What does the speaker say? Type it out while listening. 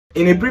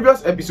In a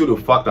previous episode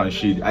of Fact and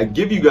Shade, I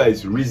gave you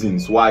guys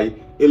reasons why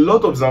a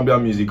lot of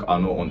Zambian music are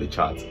not on the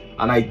chart,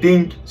 and I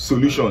think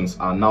solutions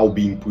are now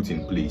being put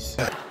in place.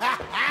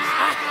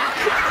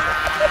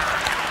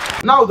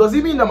 Now, does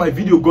it mean that my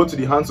video got to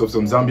the hands of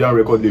some Zambian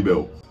record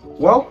label?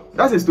 Well,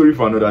 that's a story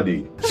for another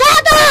day.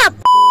 Shut up!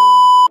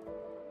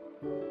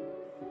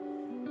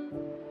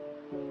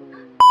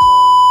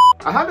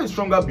 I have a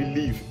stronger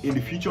belief in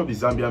the future of the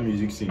Zambian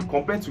music scene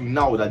compared to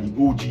now that the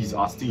OGs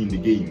are still in the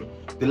game.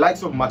 The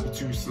likes of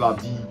Makitu,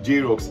 Slap D,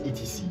 J-Rocks,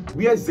 etc.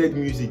 Where Z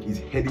music is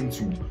heading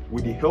to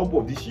with the help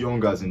of these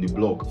youngers in the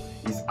block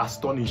is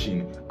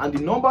astonishing, and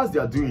the numbers they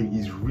are doing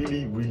is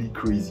really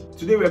crazy.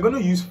 Today we are going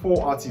to use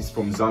 4 artists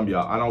from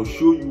Zambia, and I'll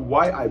show you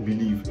why I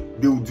believe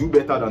they will do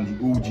better than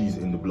the OGs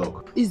in the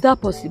block. Is that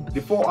possible?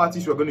 The 4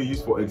 artists we're going to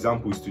use for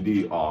examples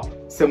today are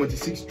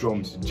 76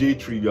 Drums, J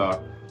Trigger,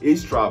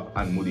 A-Strap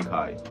and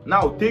Mordecaii.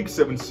 Now take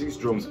 76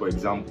 Drums for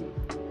example.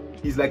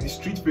 He's like the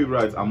street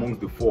favorite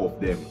amongst the 4 of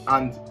them,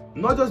 and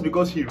not just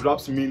because he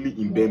raps mainly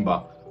in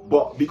Bemba,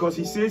 but because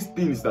he says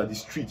things that the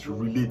street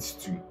relates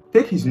to.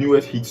 Take his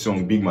newest hit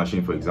song Big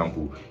Machine for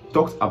example. He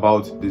talks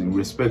about the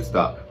respect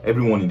that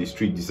everyone in the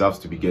street deserves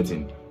to be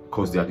getting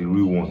because they are the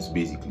real ones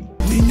basically.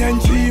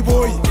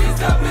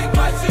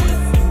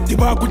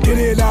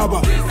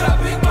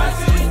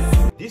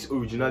 This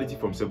originality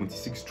from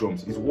 76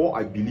 Drums is what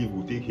I believe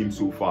will take him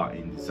so far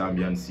in the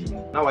Zambian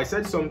scene. Now, I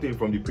said something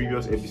from the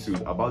previous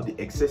episode about the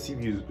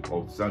excessive use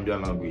of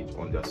Zambian language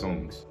on their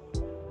songs.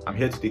 I'm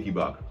here to take it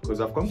back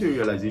because I've come to a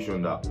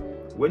realization that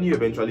when you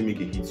eventually make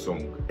a hit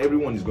song,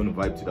 everyone is going to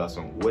vibe to that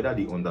song whether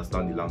they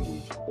understand the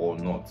language or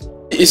not.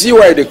 You see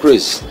why the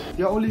Chris?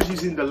 They're always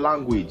using the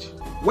language.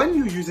 When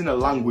you're using a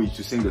language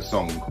to sing a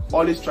song,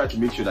 always try to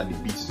make sure that the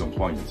beat is on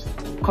point.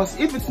 Because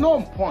if it's not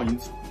on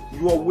point,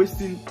 you are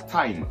wasting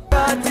time.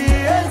 Why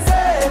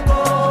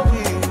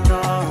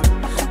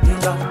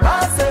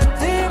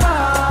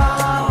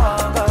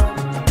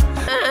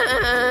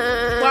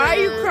are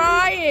you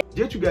crying?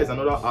 Dahcute is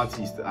another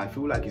artist that I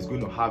feel like is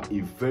going to have a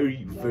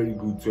very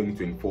good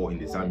 2024 in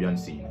the Zambian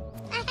scene.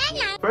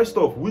 First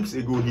off, weeks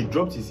ago he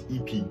dropped his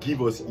EP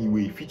Give Us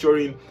Iwe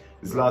featuring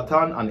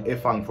Zlatan and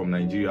Efang from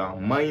Nigeria,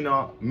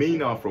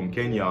 Maina from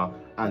Kenya,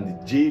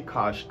 and J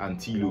Cash and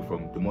Tilo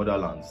from the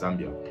motherland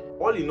Zambia.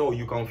 All in all,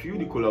 you can feel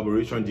the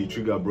collaboration J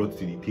Trigger brought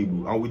to the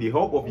table, and with the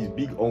help of his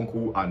big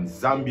uncle and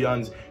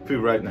Zambian's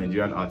favorite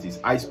Nigerian artist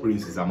Ice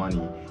Prince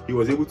Zamani, he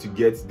was able to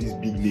get these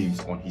big names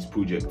on his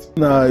project.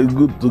 Nah, it's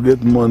good to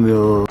get money.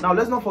 Now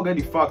let's not forget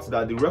the fact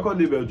that the record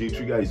label J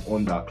Trigger is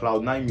under,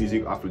 Cloud9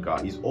 Music Africa,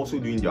 is also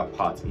doing their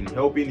part in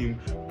helping him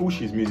push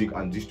his music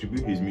and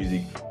distribute his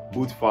music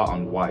both far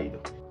and wide.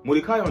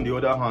 Mordecaii on the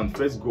other hand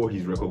first got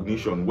his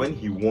recognition when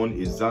he won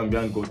a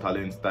Zambian Got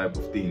Talent type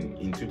of thing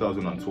in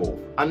 2012.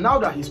 And now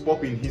that he's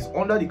popping, he's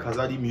under the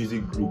Kazadi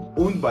Music Group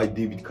owned by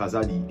David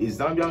Kazadi, a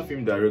Zambian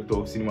film director,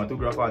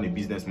 cinematographer and a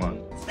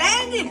businessman.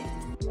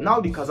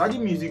 Now the Kazadi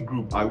Music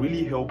Group are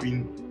really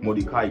helping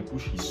Mordecaii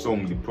push his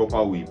song the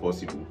proper way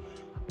possible,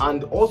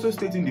 and also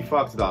stating the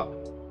fact that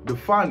the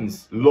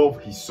fans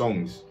love his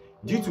songs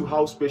due to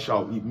how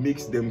special it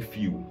makes them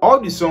feel. All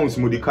the songs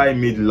Mordecaii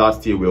made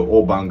last year were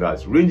all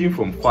bangers, ranging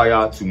from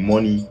Fire to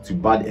Money to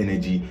Bad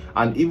Energy,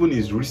 and even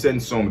his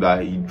recent song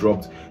that he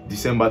dropped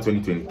December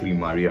 2023,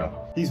 Maria.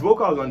 His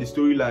vocals and the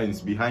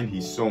storylines behind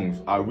his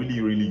songs are really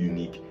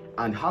unique,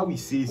 and how he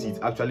says it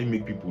actually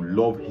make people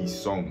love his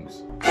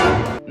songs.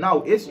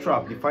 Now,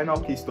 A-Strap, the final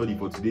case study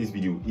for today's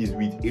video, is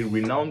with a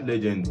renowned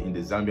legend in the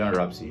Zambian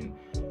rap scene,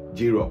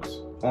 J-Rocks,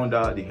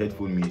 under the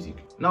Headphone Music.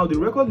 Now the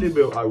record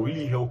label are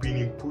really helping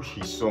him push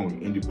his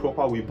song in the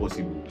proper way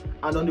possible,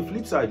 and on the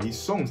flip side, his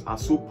songs are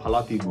so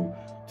palatable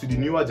to the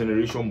newer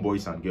generation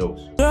boys and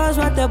girls. Girls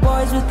want the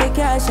boys with the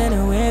cash and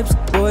the whips.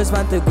 Boys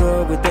want the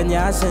girl with the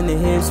nyash and the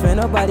hips. When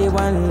nobody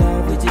want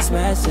love, we just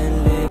smash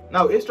and live.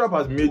 Now A-Strap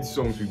has made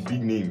songs with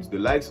big names, the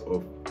likes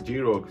of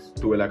J-Rocks,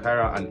 Tuela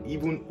Kaira and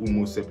even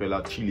Umo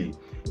Sepela Chile,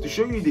 to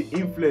show you the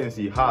influence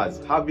he has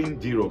having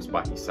J-Rocks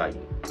by his side.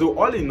 So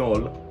all in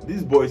all,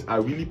 these boys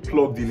are really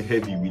plugged in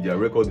heavy with their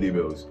record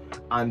labels,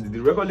 and the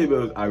record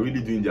labels are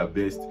really doing their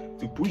best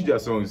to push their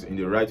songs in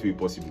the right way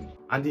possible.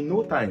 And in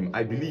no time,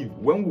 I believe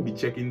when we'll be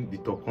checking the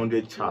top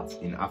 100 charts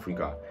in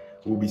Africa,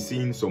 we'll be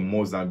seeing some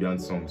more Zambian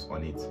songs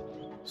on it.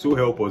 So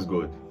help us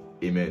God.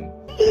 Amen.